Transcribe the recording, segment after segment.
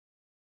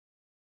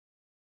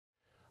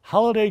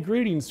Holiday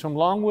greetings from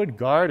Longwood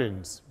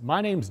Gardens.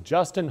 My name's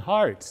Justin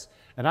Hartz,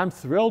 and I'm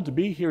thrilled to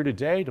be here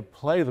today to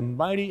play the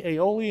mighty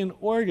Aeolian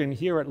organ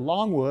here at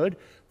Longwood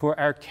for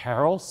our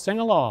carol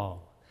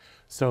sing-along.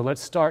 So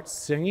let's start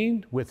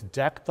singing with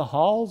Deck the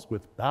Halls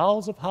with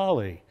Boughs of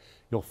Holly.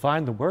 You'll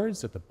find the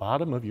words at the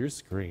bottom of your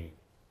screen.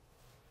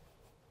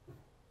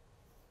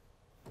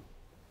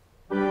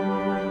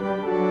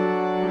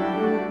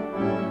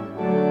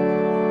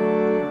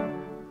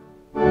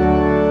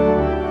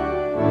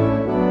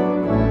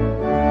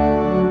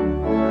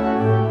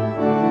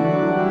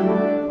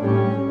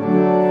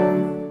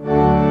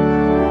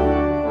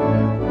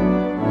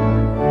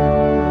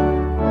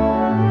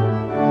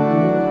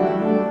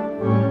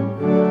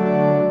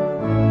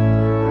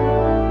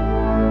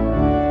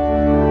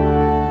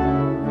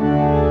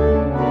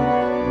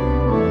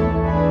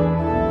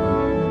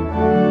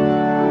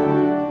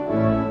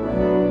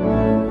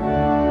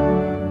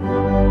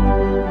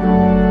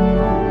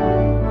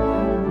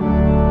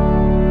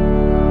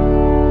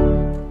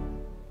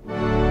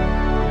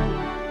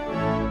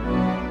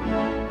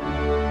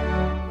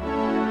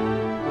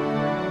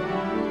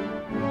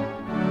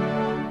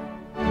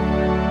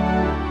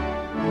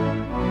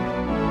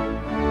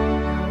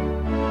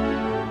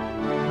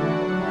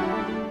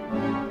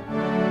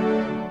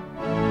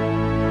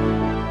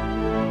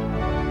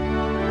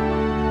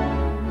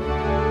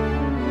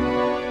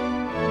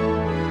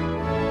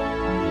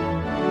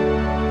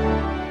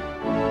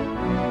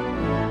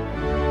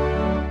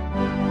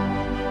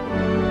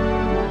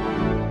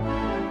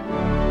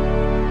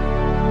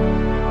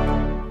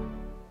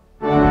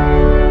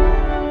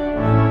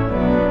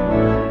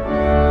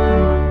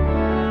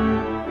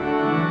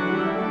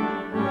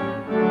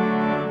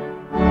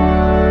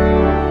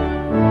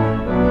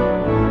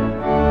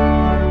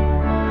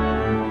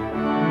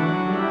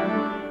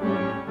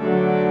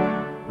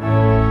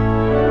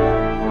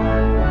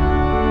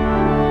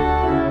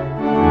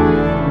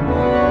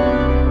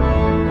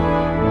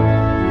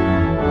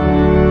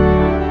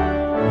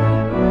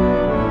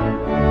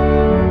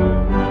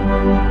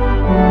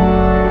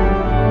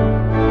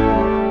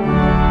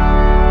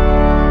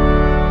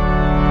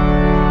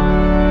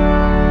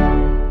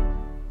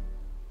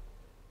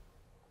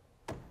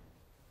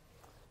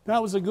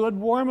 That was a good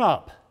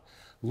warm-up.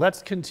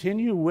 Let's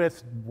continue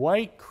with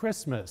White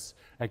Christmas,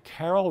 a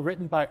carol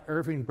written by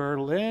Irving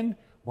Berlin,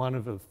 one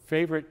of the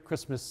favorite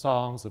Christmas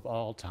songs of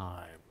all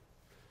time.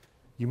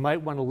 You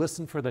might want to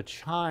listen for the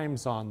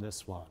chimes on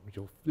this one.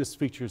 This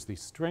features the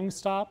string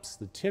stops,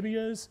 the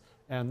tibias,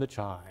 and the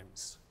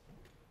chimes.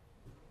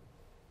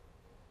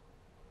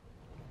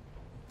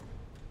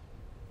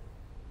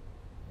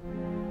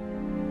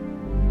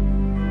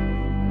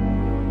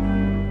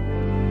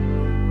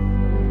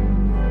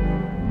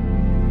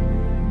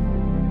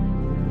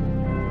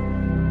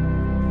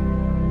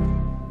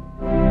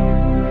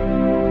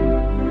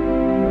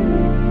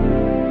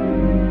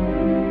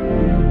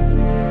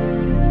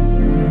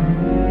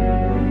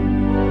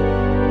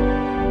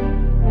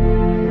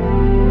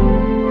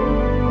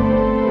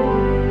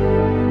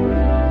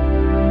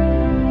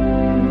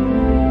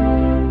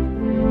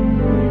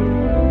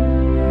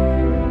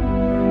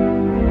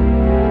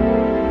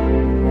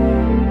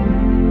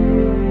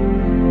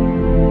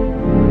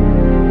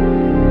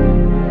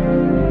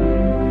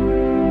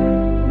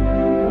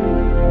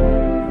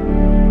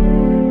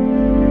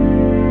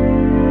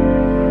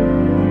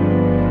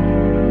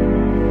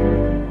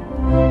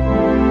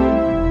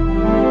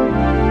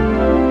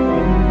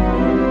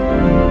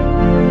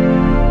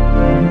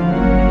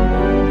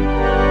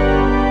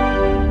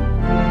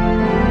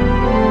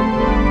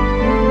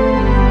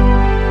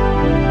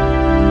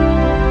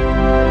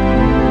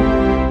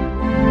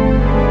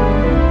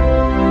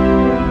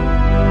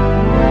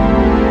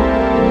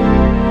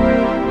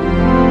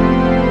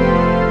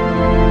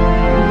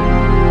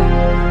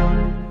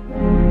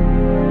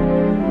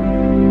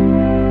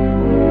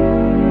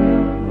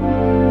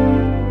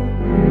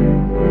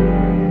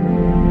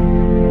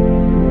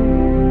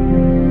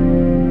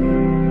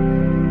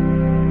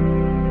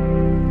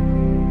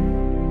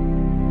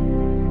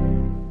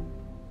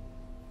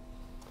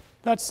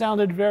 That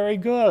sounded very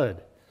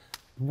good.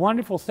 The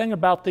wonderful thing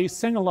about these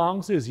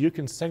sing-alongs is you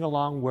can sing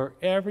along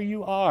wherever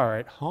you are,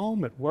 at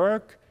home, at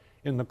work,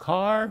 in the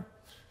car.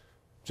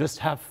 Just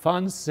have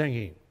fun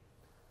singing.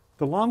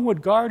 The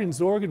Longwood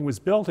Gardens organ was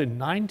built in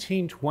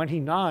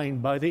 1929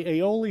 by the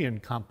Aeolian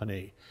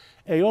Company.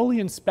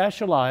 Aeolian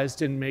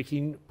specialized in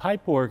making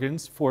pipe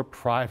organs for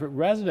private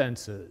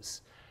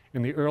residences.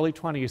 In the early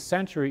 20th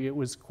century, it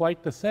was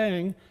quite the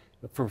thing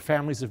for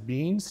families of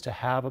means to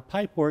have a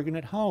pipe organ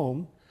at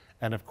home.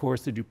 And of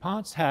course, the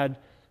DuPonts had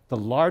the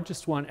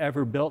largest one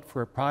ever built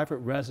for a private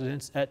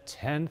residence at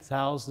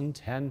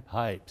 10,010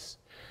 pipes.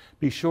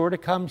 Be sure to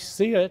come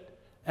see it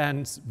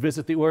and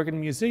visit the Organ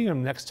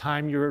Museum next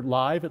time you're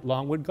live at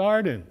Longwood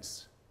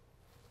Gardens.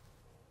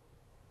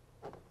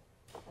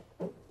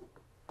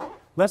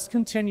 Let's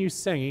continue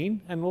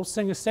singing, and we'll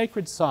sing a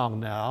sacred song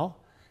now,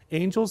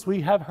 Angels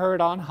We Have Heard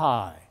on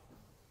High.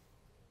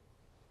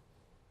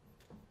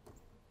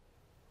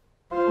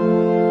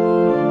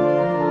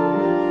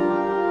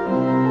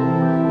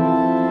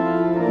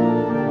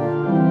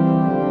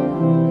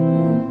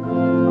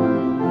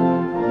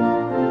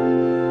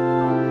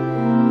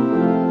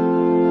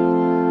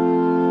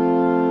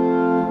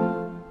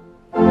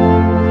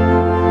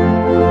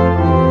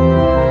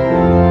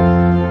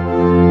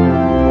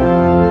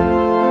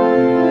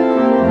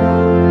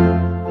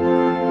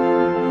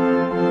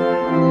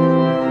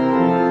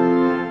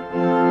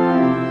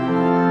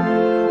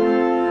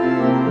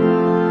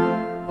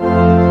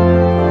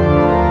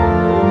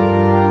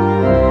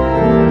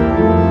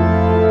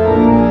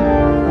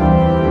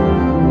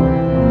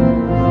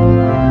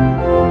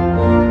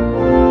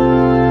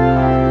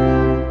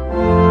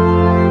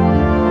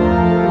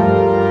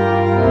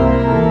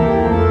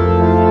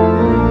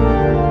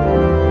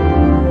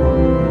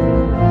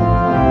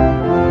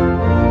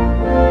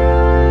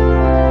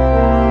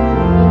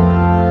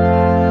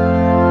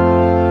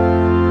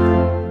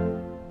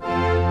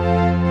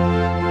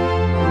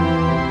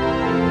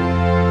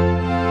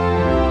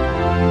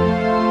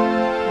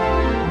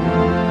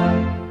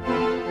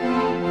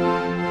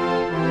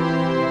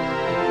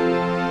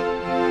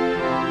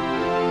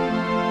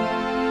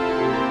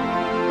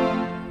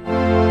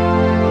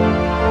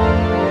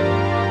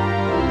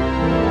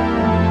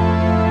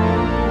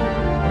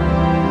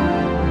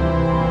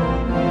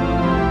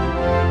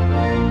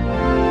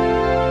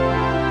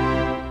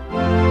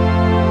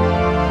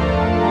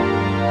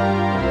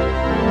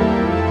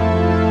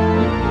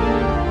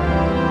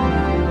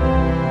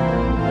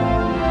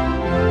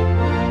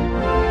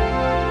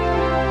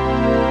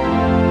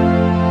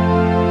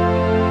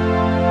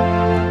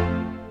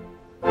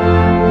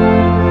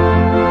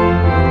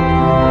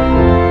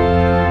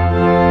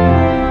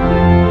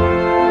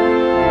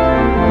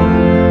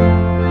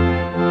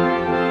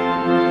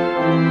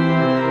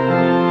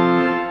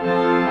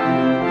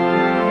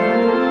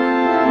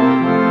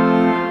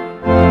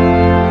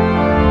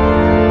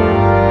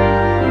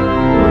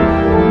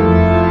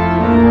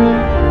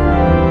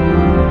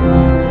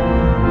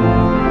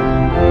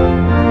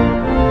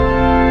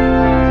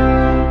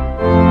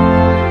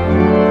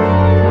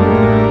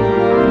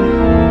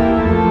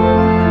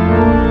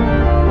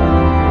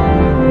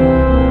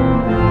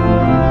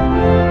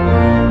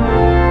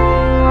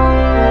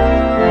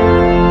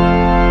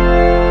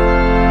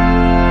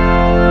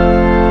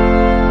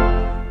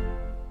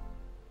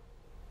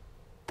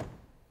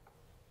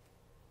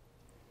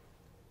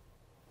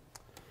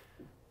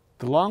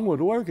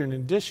 Longwood organ, in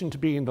addition to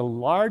being the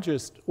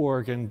largest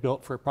organ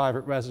built for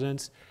private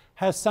residence,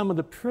 has some of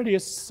the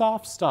prettiest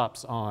soft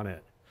stops on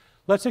it.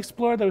 Let's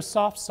explore those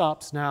soft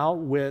stops now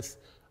with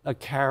a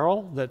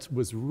carol that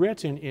was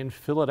written in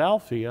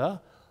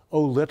Philadelphia,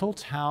 O Little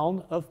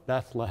Town of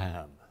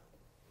Bethlehem.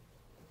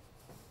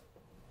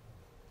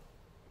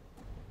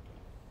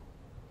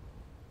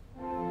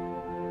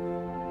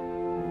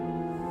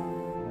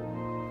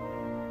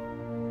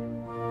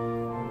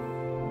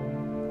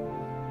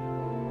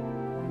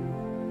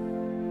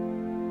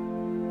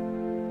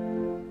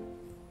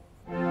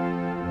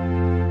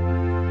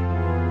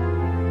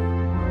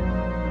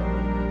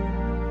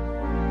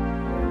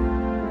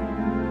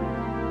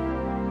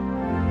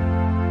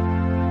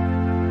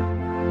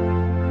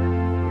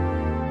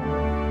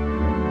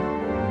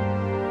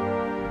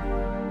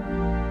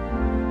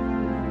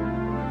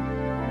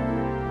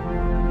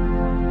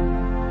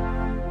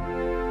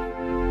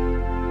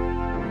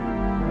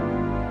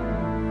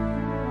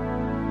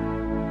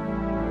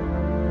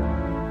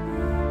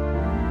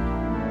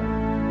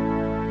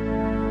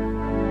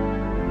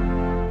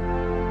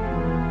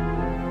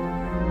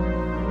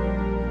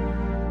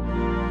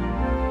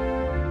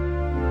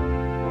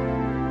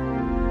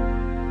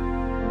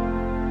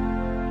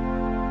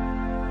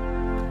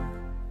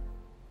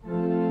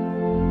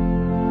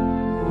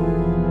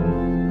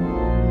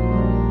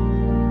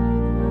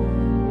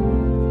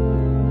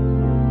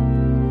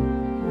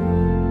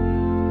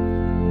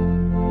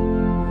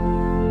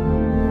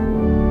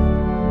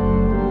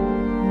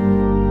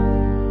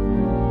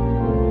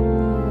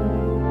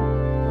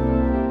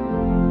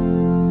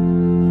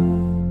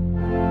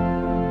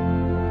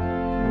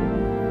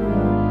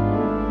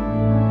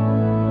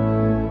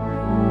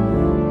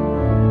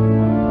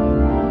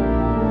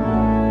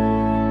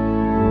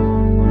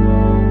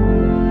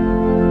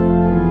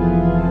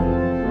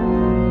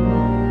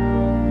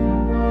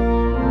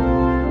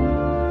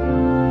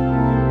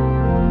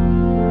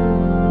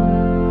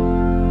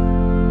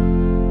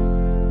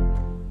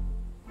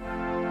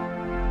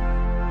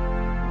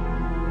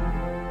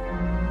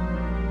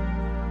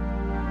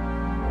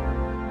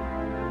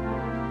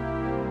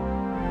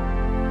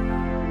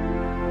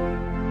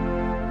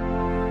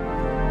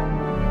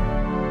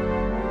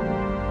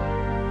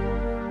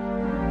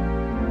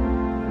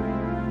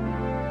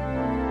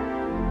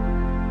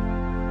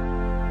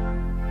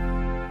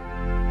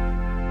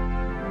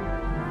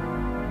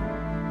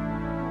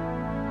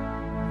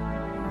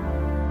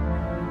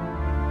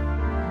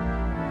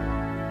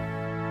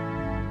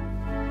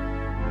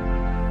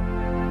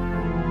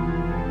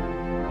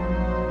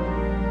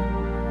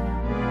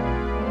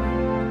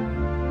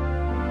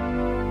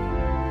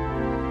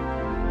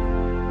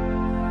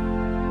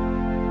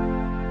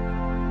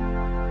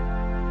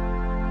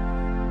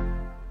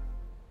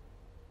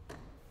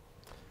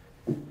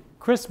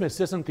 Christmas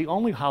isn't the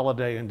only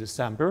holiday in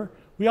December.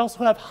 We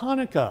also have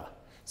Hanukkah.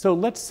 So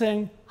let's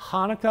sing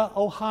Hanukkah,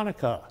 O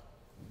Hanukkah.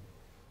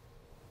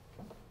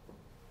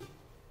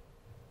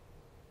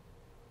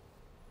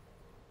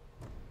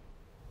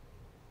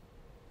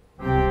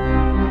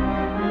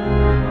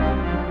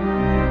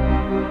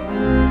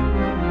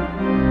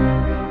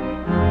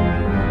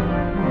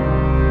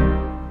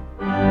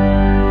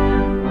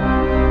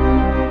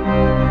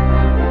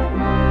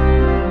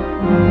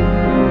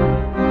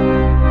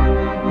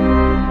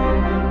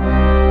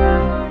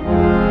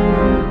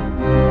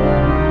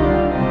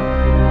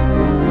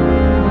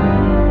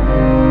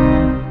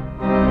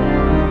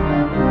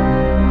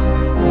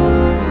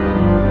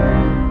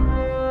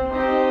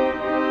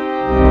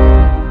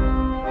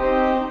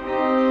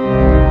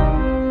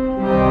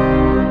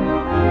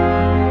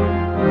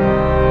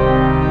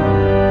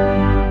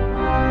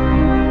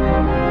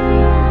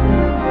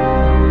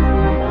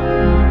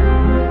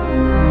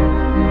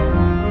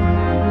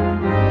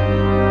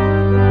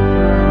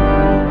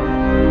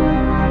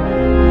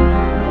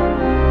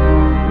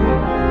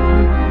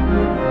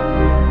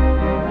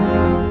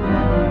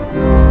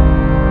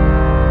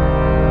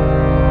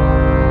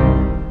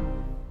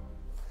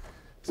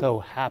 So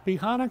happy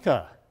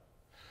Hanukkah.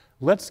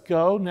 Let's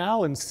go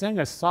now and sing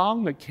a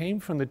song that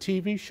came from the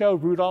TV show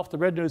Rudolph the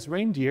Red-Nosed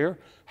Reindeer,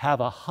 Have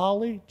a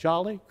Holly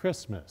Jolly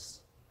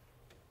Christmas.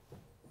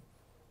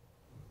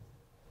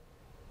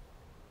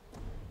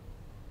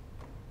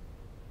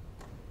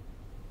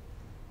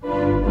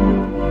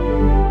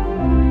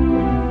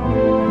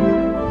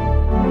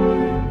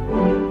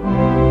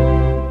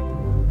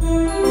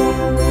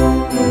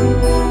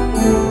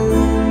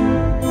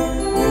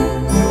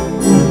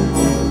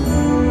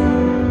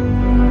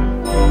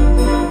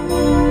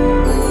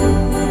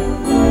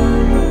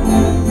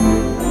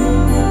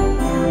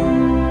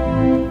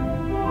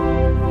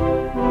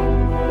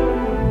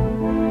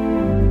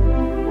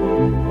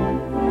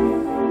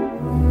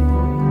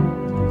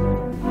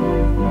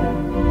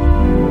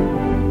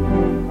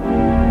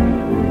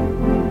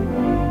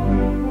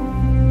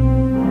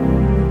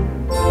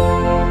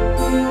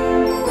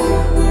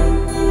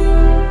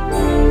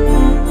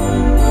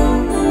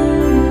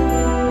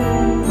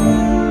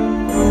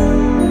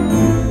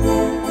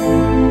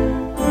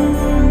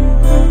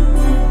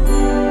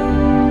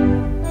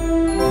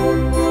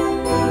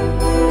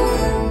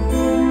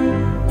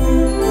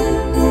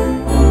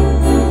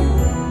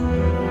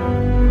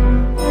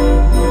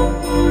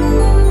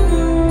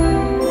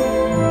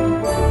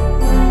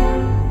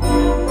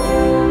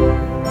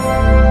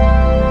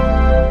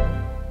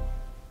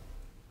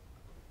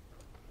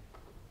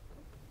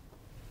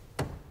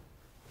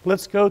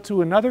 let's go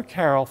to another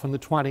carol from the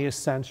 20th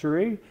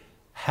century.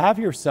 Have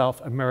yourself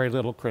a merry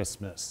little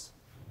Christmas.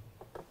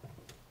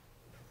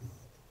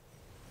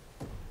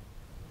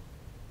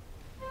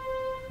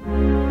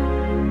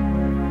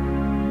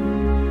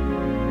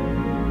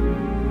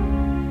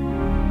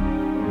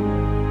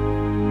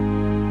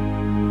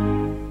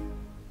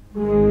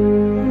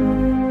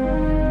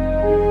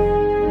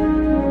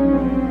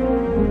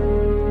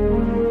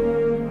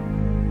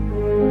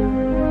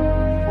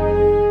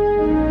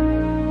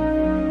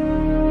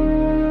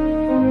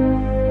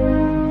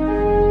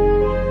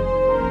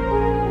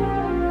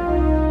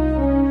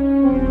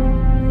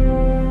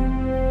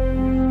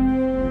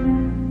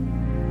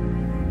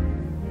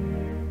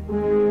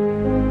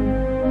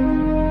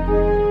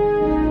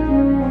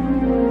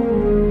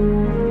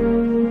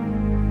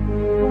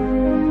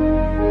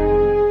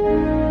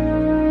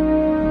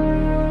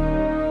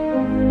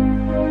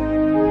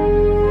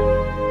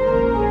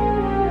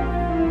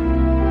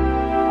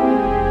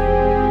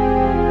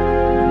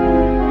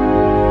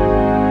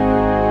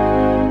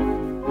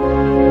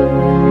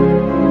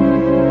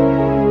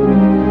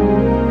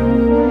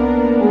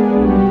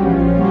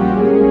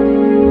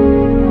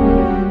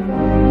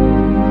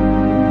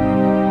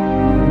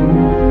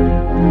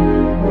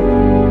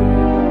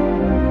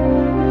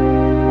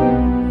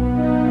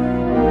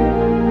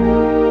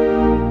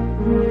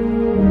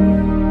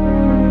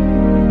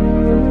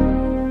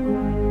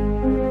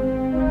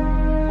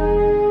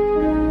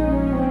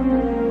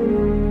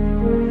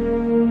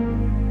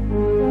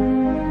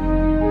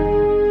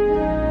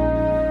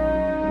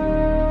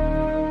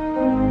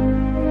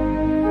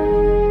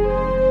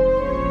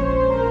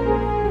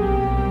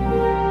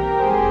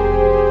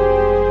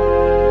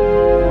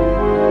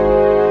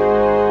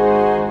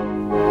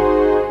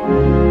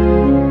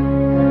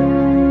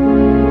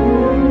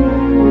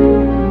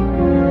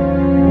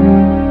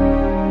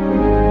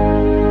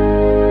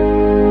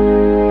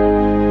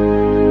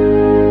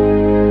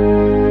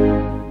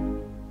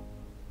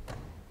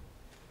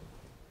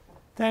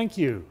 Thank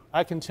you.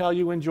 I can tell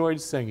you enjoyed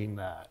singing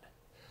that.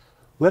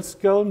 Let's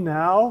go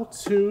now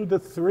to the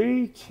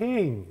three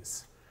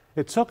kings.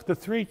 It took the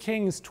three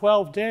kings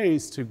 12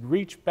 days to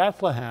reach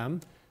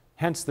Bethlehem,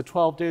 hence the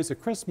 12 days of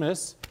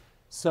Christmas.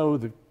 So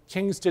the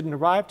kings didn't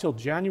arrive till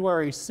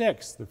January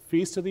 6th, the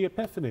Feast of the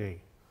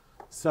Epiphany.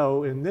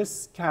 So in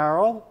this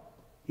carol,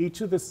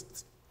 each of the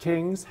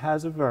kings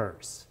has a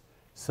verse.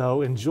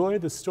 So enjoy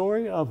the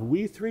story of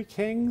We Three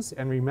Kings,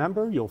 and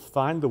remember, you'll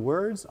find the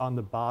words on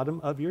the bottom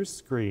of your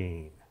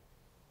screen.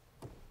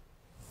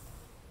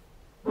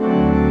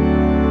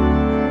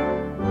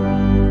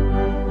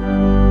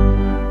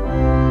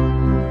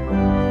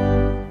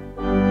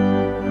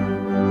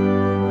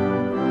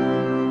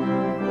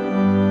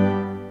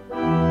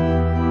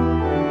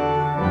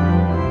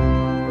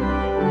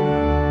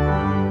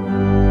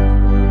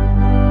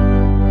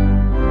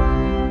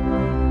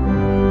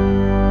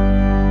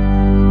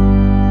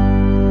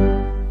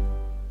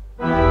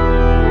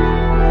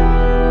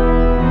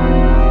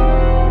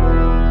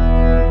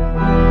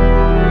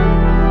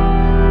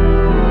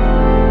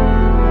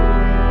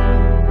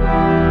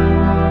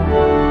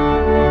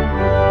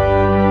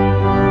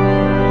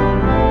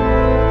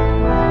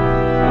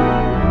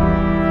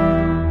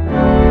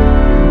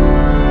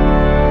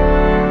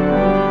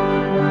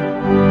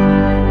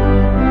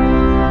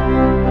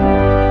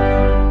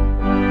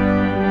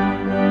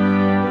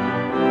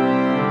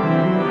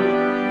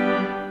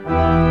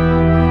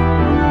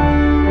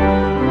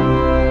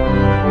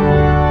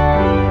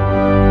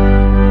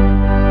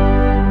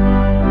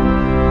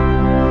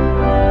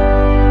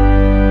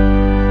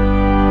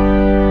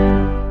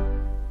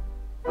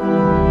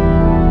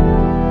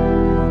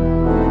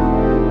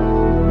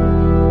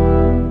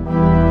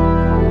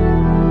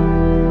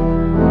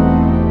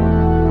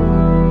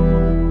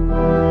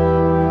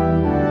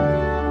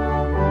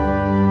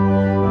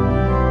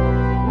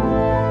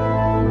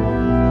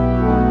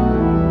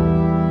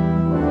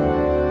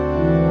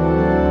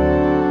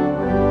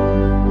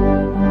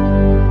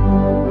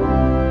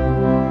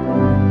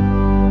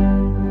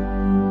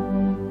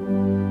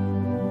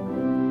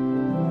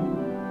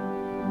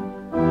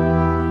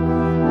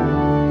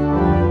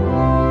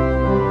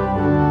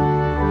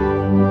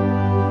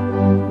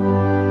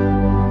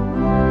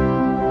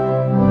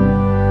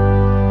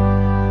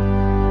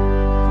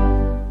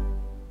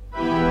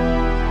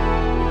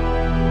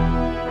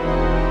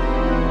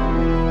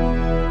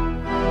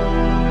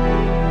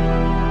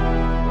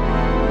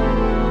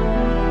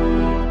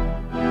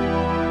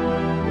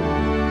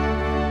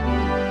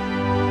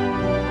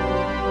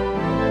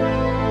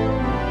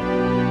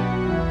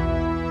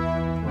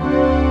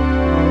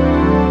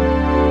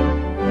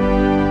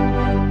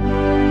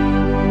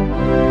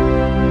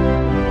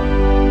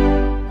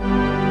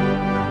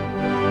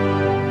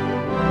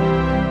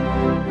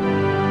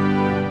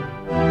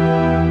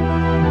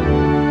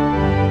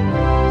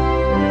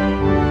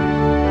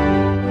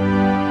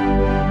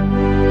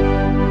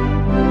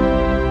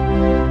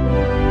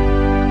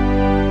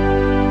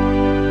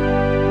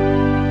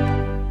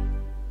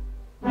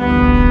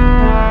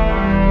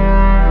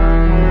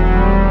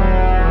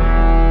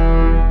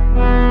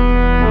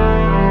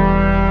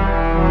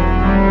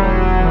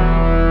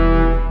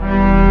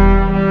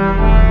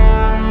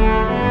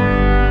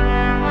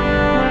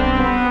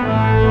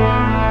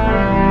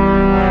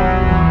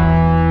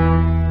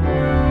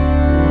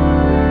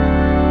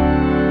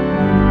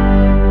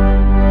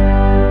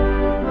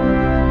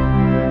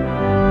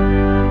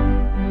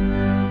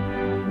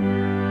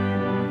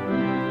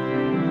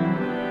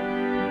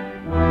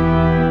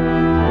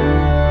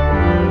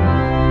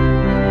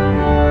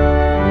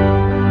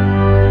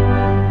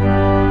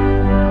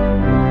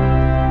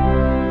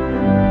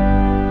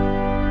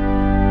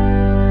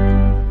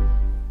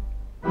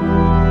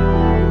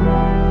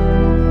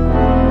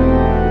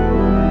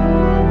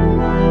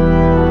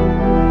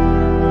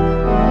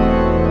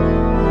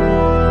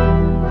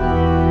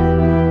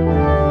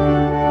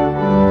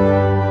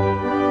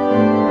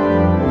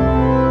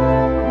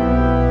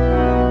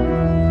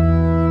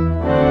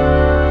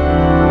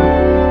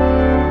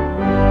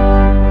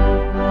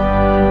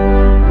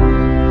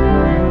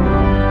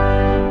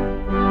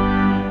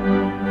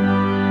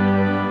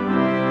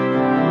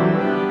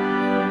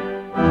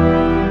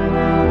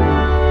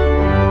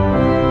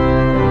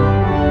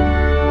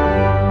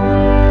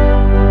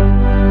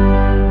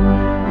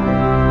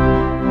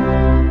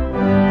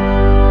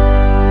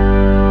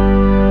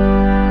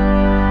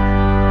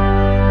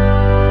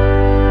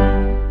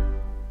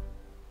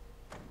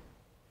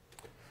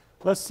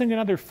 Let's sing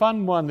another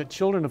fun one that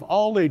children of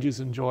all ages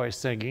enjoy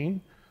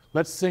singing.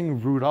 Let's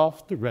sing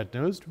Rudolph the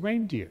Red-Nosed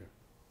Reindeer.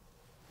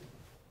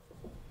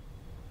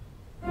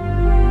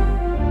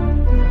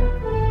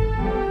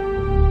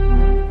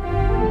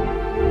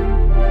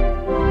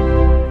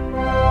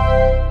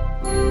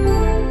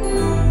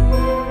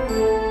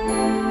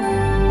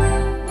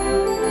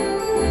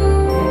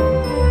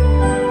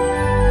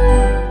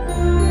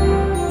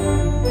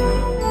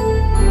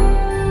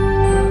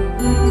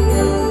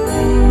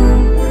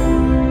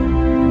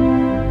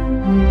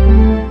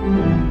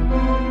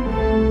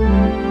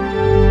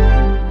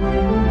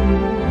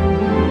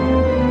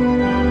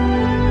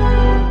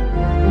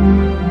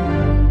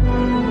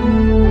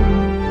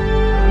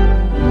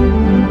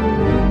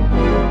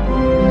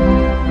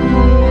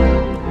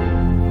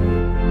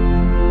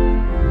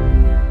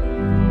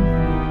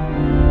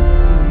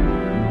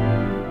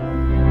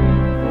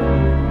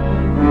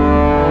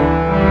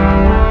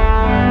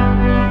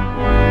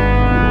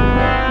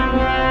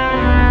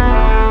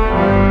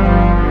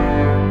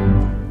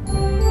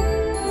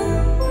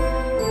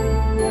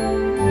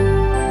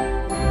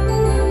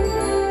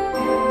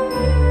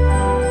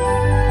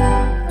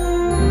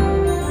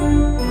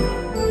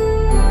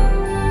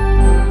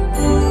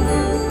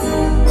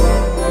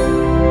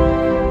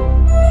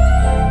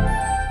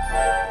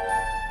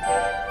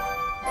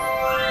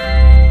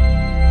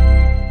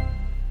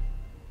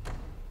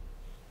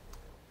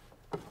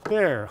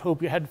 There,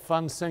 hope you had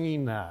fun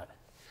singing that.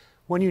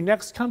 When you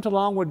next come to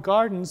Longwood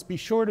Gardens, be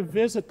sure to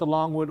visit the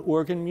Longwood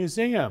Organ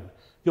Museum.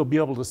 You'll be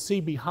able to see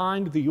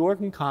behind the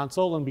organ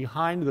console and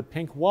behind the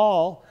pink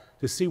wall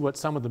to see what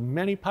some of the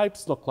many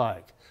pipes look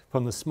like.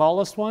 From the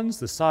smallest ones,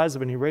 the size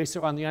of an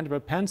eraser on the end of a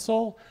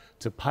pencil,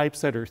 to pipes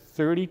that are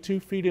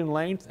 32 feet in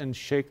length and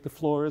shake the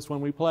floors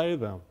when we play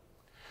them.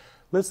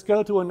 Let's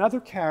go to another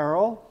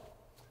carol.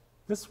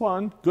 This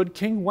one, Good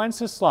King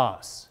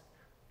Wenceslas.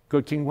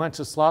 Good King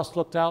Wenceslas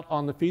looked out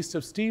on the Feast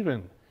of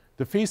Stephen.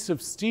 The Feast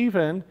of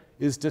Stephen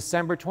is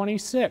December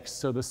 26th,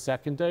 so the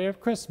second day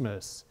of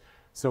Christmas.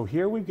 So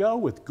here we go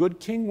with Good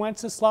King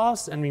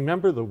Wenceslas, and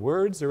remember the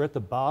words are at the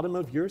bottom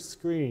of your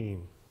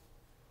screen.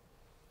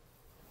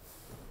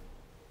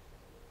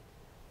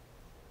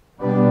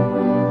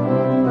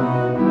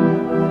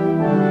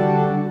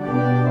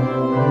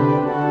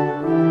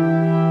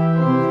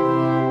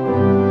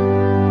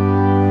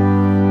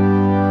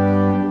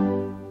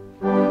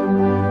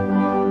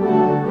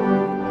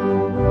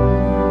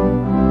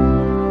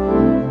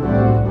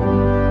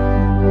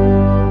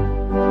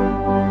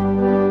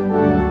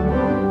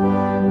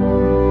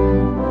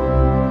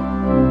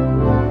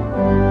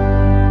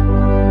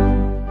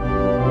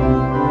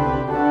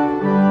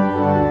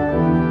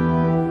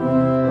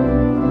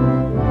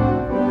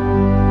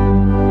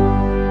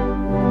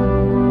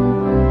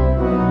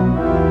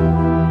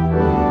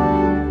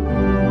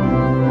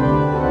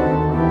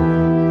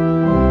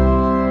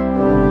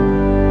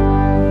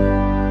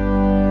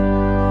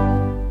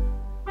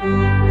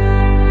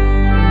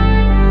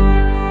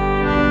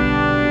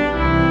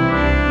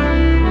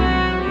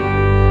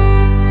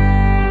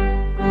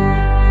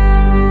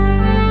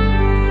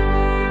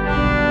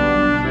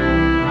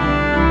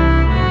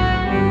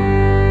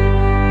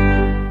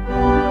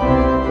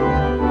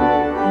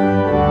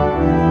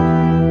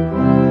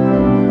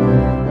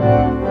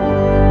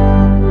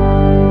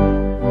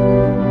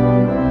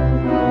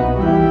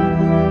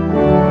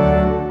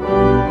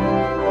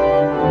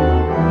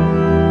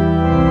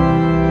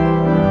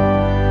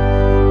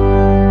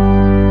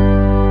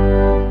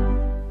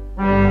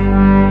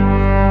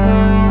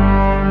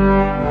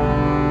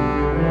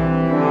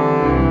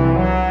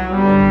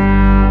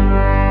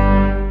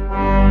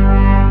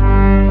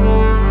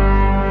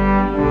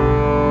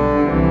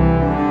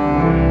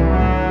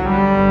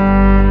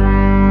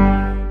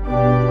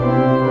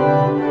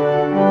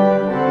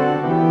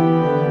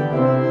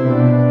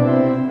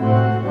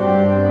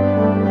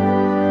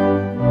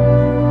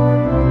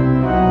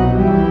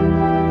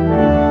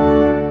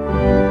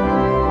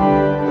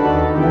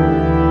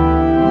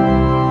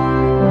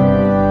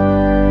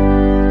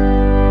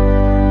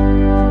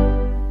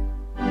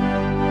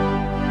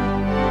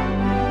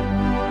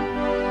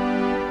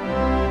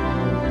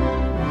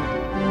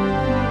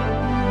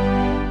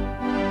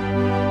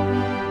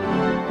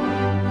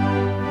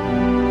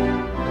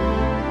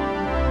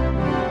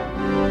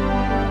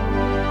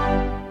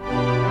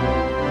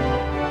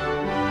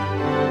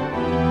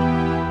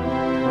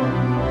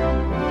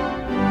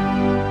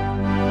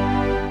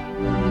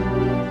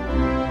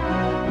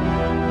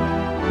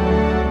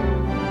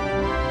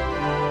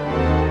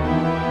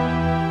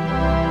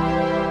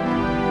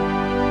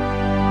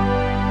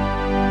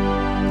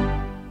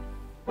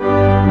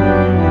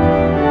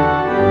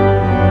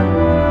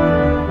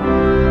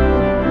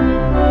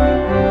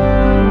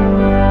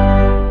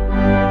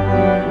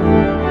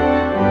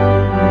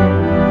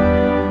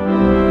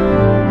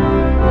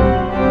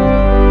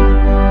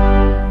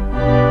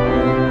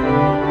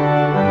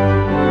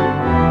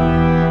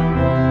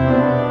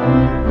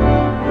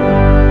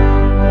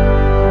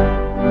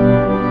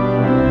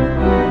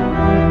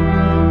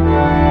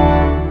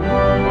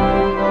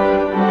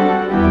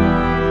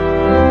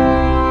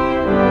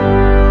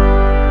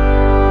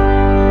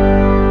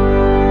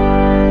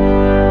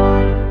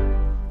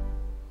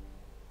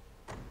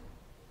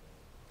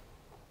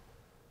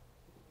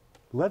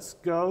 let's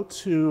go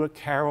to a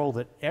carol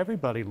that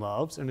everybody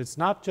loves, and it's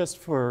not just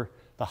for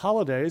the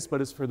holidays,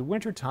 but it's for the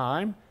winter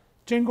time,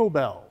 Jingle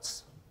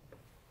Bells.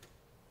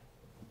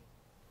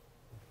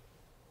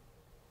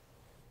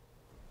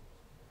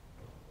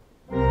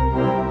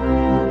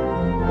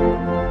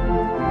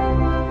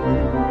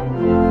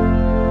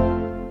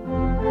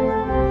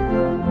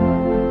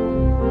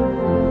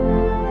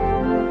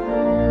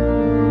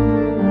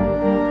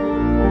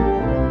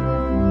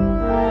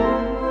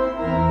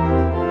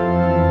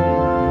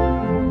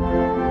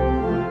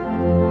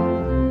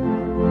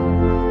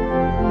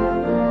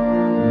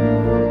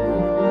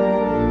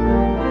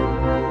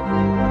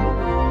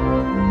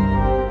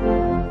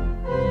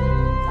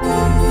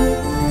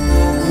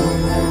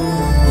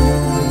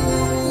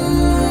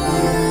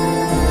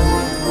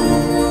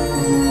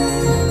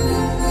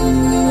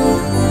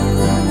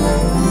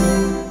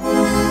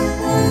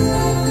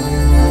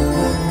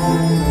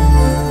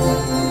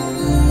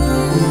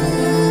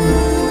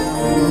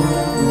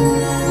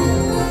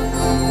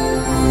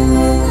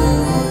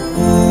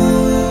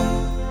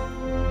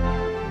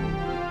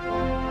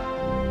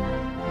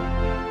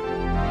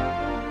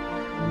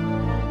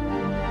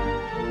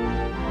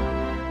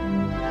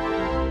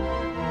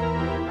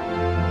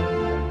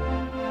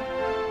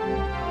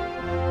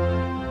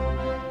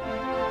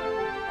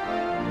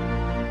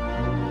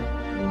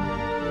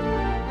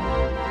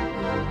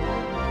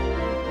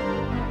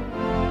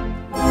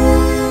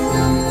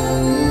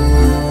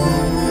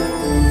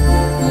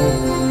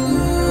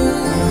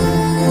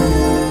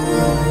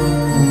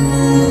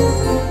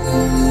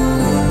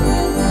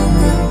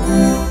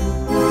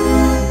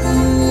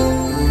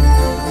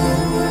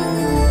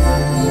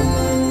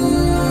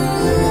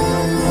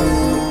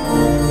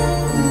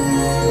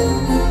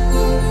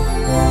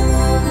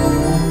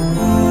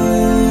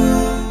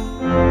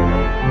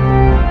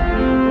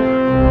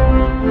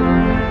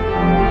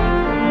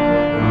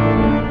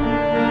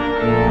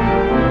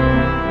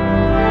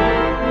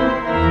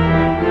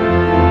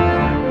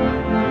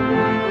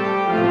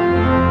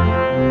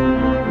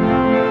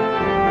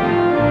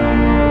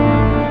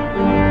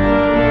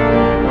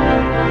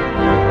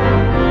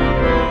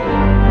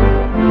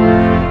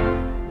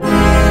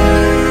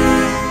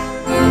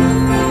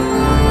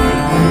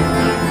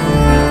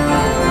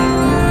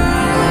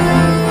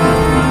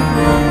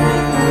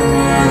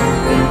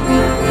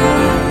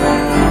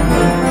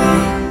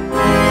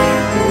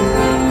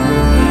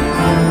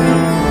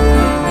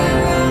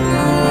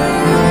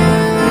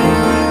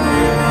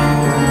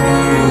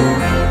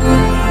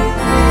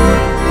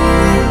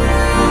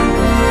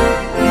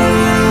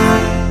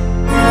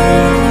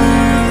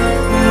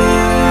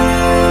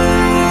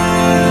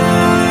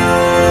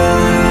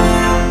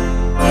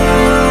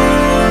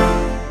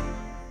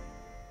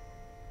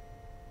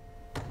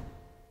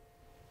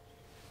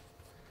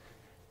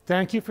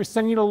 Thank you for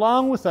singing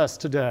along with us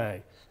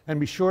today. And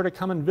be sure to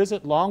come and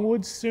visit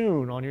Longwood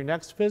soon on your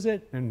next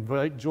visit and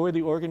enjoy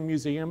the Organ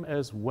Museum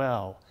as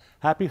well.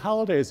 Happy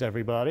holidays,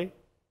 everybody.